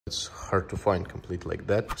It's hard to find complete like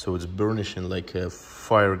that, so it's burnishing like a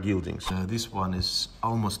fire gilding. So this one is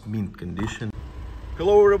almost mint condition.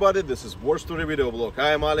 Hello everybody, this is Warstory video blog.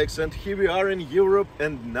 I am Alex and here we are in Europe,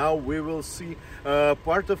 and now we will see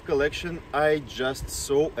part of collection I just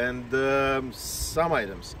saw, and some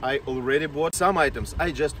items I already bought. Some items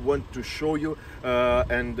I just want to show you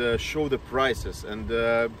and show the prices, and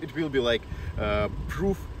it will be like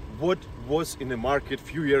proof what was in the market a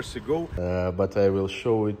few years ago. But I will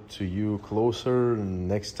show it to you closer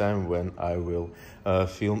next time when I will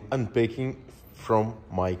film unpacking from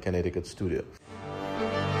my Connecticut studio.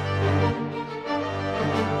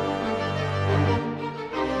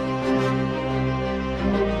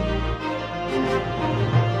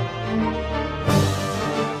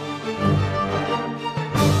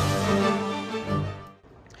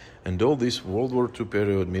 And all this World War II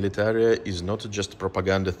period military is not just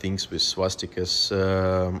propaganda things with swastikas.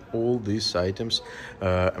 All these items,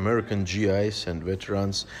 American GIs and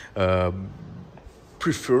veterans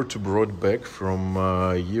prefer to brought back from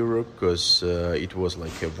Europe, because it was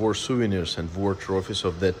like a war souvenirs and war trophies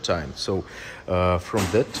of that time. So from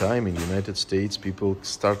that time in United States, people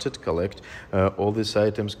started collect all these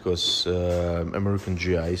items because American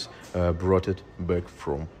GIs brought it back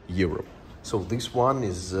from Europe. So this one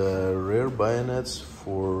is rare bayonets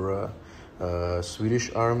for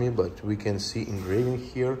Swedish army, but we can see engraving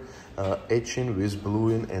here, etching with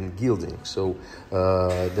bluing and gilding. So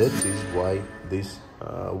that is why this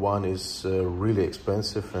one is really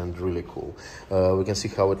expensive and really cool. We can see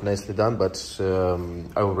how it nicely done, but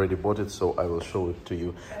I already bought it, so I will show it to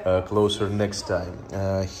you closer next time.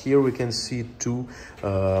 Here we can see two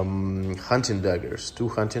hunting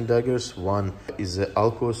daggers. One is the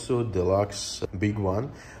Alcoso Deluxe big one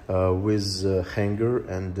with hanger,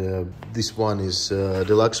 and this one is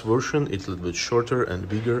deluxe version. It's a little bit shorter and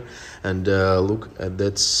bigger, and look at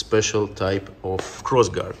that special type of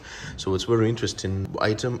crossguard. So it's very interesting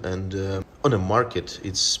item, and on the market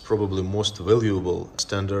it's probably most valuable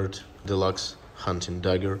standard deluxe hunting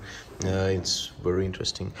dagger. It's very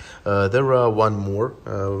interesting. There are one more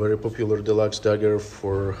very popular deluxe dagger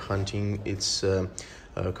for hunting. It's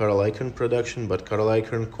Carl Icahn production, but Carl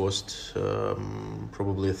Icahn cost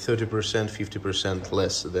probably 30%, 50%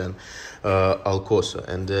 less than Alcosa.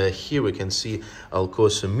 And here we can see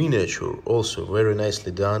Alcosa miniature, also very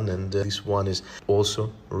nicely done, and this one is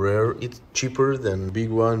also rare. It's cheaper than big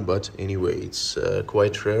one, but anyway, it's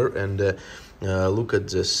quite rare. And look at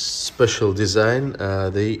the special design.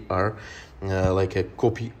 They are like a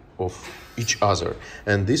copy of each other,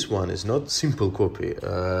 and this one is not simple copy.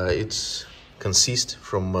 It's consist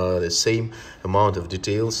from the same amount of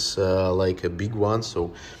details like a big one.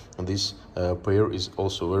 So this pair is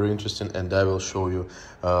also very interesting, and I will show you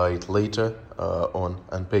it later on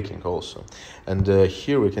unpacking also. And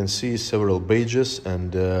here we can see several badges,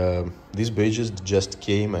 and these badges just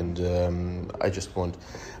came, and I just want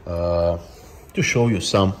to show you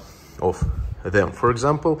some of them. For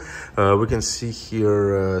example, we can see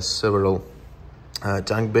here several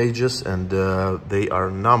tank badges, and they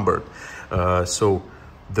are numbered. So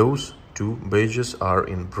those two badges are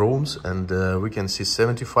in bronze, and we can see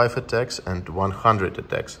 75 attacks and 100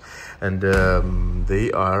 attacks, and they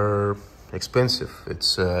are expensive.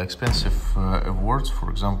 It's expensive awards. For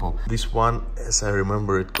example, this one, as I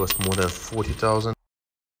remember, it cost more than 40,000,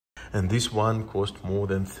 and this one cost more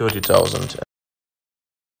than 30,000.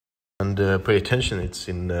 And pay attention, it's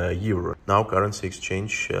in euro. Now currency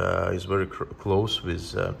exchange is very close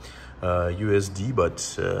with USD,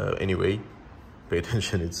 but anyway, pay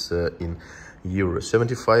attention, it's in euro.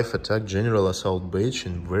 75 attack general assault badge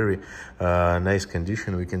in very nice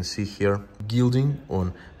condition. We can see here gilding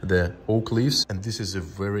on the oak leaves, and this is a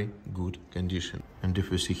very good condition. And if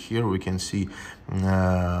you see here, we can see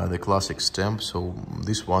the classic stamp. So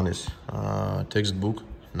this one is textbook,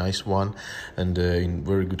 nice one, and in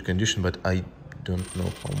very good condition, but I don't know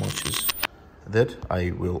how much is that.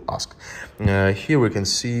 I will ask. Here we can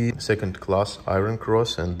see second class Iron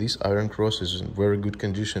Cross, and this Iron Cross is in very good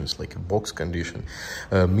condition. It's like a box condition,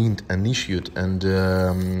 mint and issued, and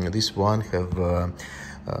this one have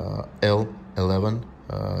L11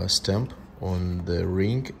 stamp on the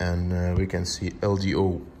ring, and we can see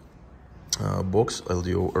LDO box,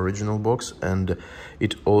 LDO original box, and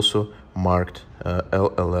it also marked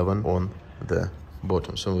L11 on the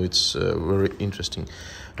bottom. So it's very interesting,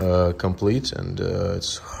 complete, and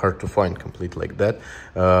it's hard to find complete like that,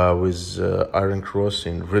 with Iron Cross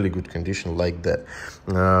in really good condition like that.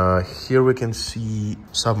 Here we can see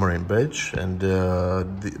submarine badge, and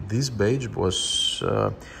this badge was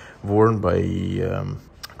worn by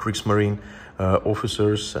Kriegsmarine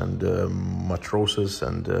officers and matroses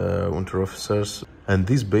and unterofficers. And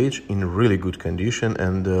this badge in really good condition,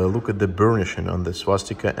 and look at the burnishing on the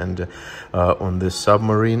swastika and on the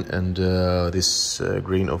submarine, and this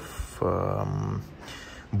grain of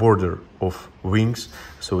border of wings,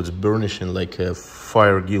 so it's burnishing like a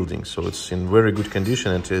fire gilding, so it's in very good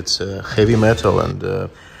condition, and it's heavy metal, and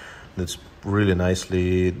it's really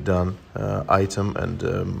nicely done item, and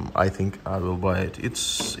I think I will buy it.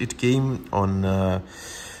 It came on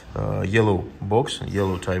yellow box,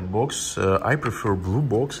 yellow type box. I prefer blue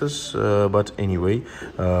boxes, but anyway,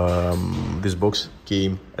 this box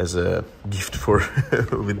came as a gift for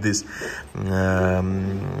with this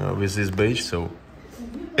badge, so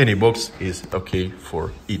any box is okay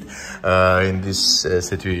for it in this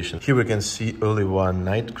situation. Here we can see early one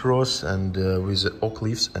night cross, and with oak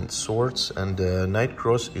leaves and swords, and night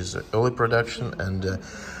cross is early production, and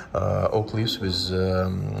oak leaves with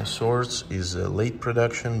swords is late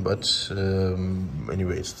production, but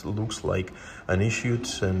anyways, it looks like unissued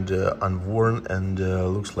and unworn, and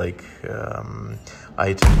looks like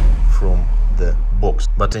item from the box.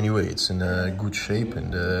 But anyway, it's in a good shape,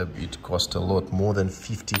 and it cost a lot more than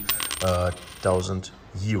 50,000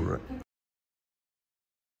 euro.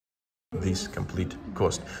 This complete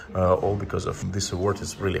cost, all because of this award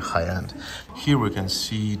is really high-end. Here we can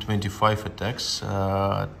see 25 attacks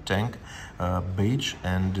tank badge,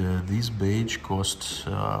 and this badge costs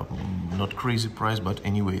not crazy price, but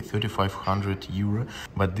anyway 3,500 euro.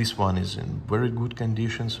 But this one is in very good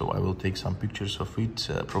condition, so I will take some pictures of it.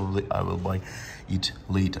 Probably I will buy it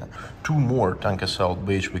later. Two more tank assault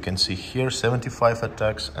badge we can see here, 75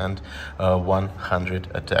 attacks and 100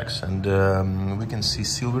 attacks, and we can see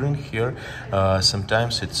silvering here.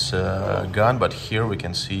 Sometimes it's gone, but here we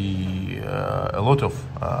can see a lot of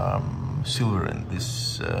silver, and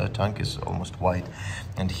this tank is almost white.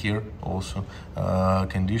 And here also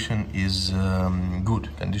condition is good.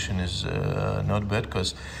 Condition is not bad,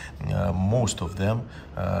 because most of them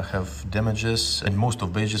have damages, and most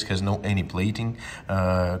of badges has no any plating,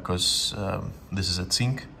 because this is a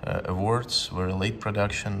zinc awards, very late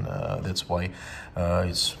production. That's why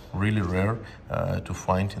it's really rare to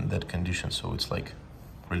find in that condition, so it's like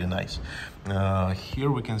really nice. Here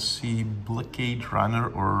we can see blockade runner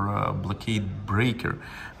or blockade breaker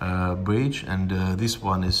badge, and this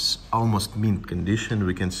one is almost mint condition.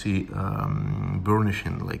 We can see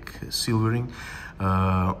burnishing like silvering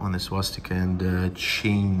on the swastika and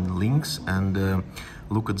chain links, and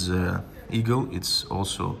look at the eagle, it's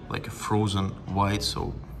also like a frozen white,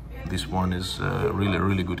 so this one is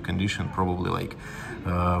really good condition, probably like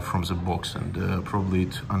from the box, and probably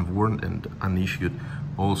it's unworn and unissued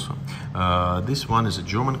also. This one is a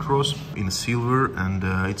German cross in silver, and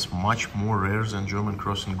it's much more rare than German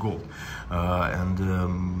cross in gold,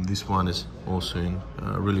 and this one is also in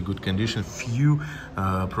really good condition. Few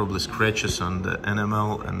probably scratches on the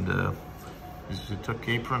enamel, and is it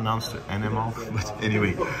okay pronounced enamel? But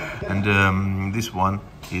anyway, and this one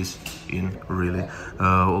is in really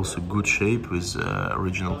also good shape with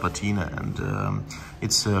original patina, and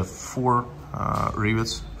it's four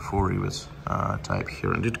rivets type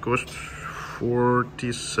here, and it costs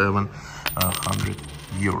 4,700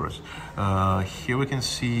 euros. Here we can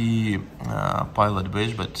see pilot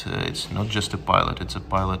badge, but it's not just a pilot, it's a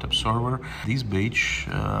pilot observer. This badge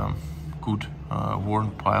good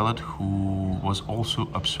worn pilot who was also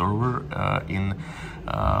observer in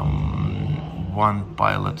one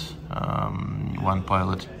pilot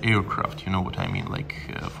aircraft, you know what I mean, like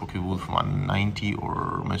Focke-Wulf 190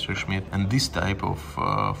 or Messerschmitt. And this type of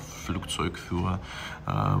Flugzeugführer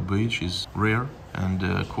badge is rare and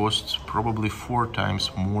costs probably 4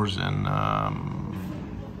 times more than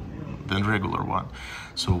regular one,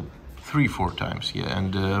 so 3-4 times, yeah.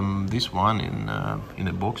 And this one in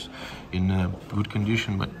a box in good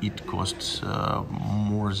condition, but it costs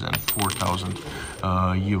more than 4,000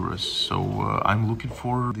 euros. So I'm looking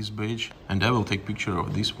for this badge, and I will take picture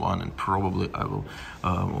of this one, and probably I will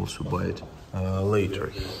also buy it later.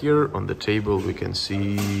 Here on the table we can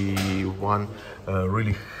see one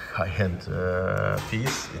really high-end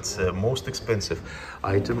piece. It's the most expensive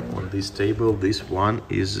item on this table. This one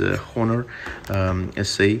is Honor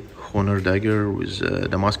SA Honor dagger with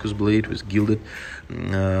Damascus blade with gilded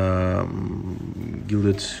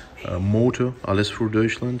motor, alles für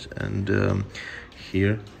Deutschland, and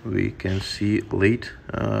here we can see late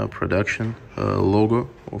production logo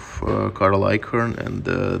of Karl Eichhorn, and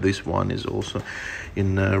this one is also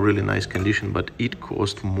in really nice condition, but it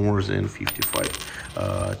cost more than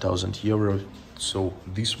 55,000 euros. So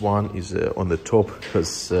this one is on the top,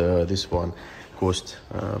 because this one cost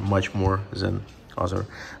much more than other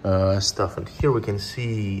stuff. And here we can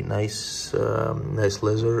see nice nice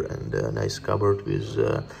leather and nice cupboard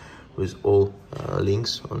with all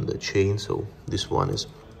links on the chain. So this one is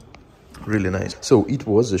really nice. So it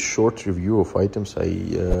was a short review of items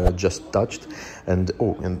I just touched. And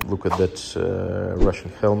oh, and look at that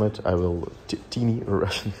Russian helmet. I will teeny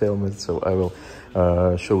Russian helmet, so I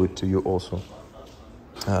will show it to you also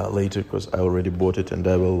later, because I already bought it, and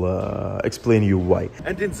I will explain you why.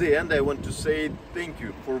 And in the end, I want to say thank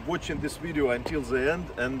you for watching this video until the end.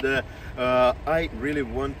 And I really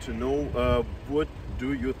want to know what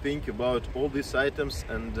do you think about all these items,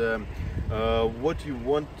 and what you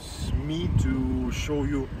want me to show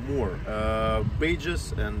you more,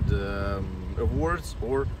 badges and awards,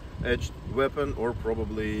 or edged weapon, or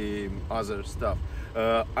probably other stuff.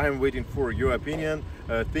 I'm waiting for your opinion.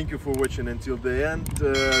 Thank you for watching until the end.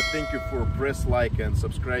 Thank you for press like and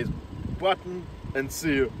subscribe button, and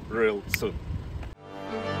see you real soon.